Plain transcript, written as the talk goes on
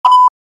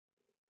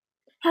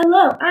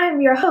Hello,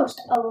 I'm your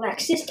host,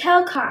 Alexis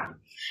Telcom.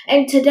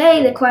 And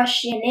today the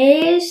question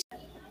is,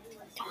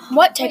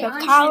 what type of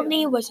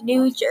colony was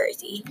New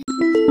Jersey?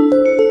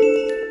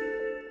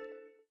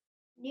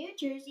 New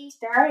Jersey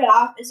started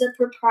off as a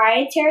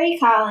proprietary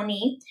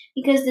colony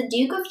because the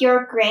Duke of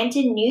York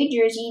granted New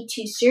Jersey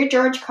to Sir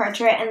George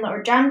Carteret and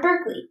Lord John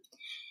Berkeley.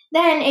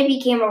 Then it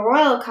became a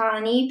royal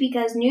colony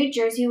because New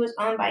Jersey was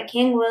owned by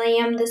King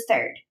William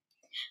III.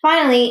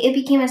 Finally, it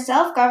became a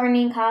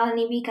self-governing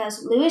colony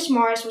because Lewis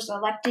Morris was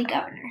elected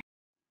governor.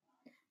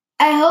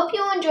 I hope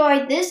you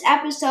enjoyed this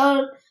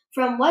episode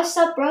from What's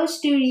Up Bro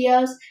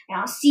Studios, and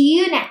I'll see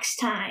you next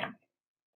time.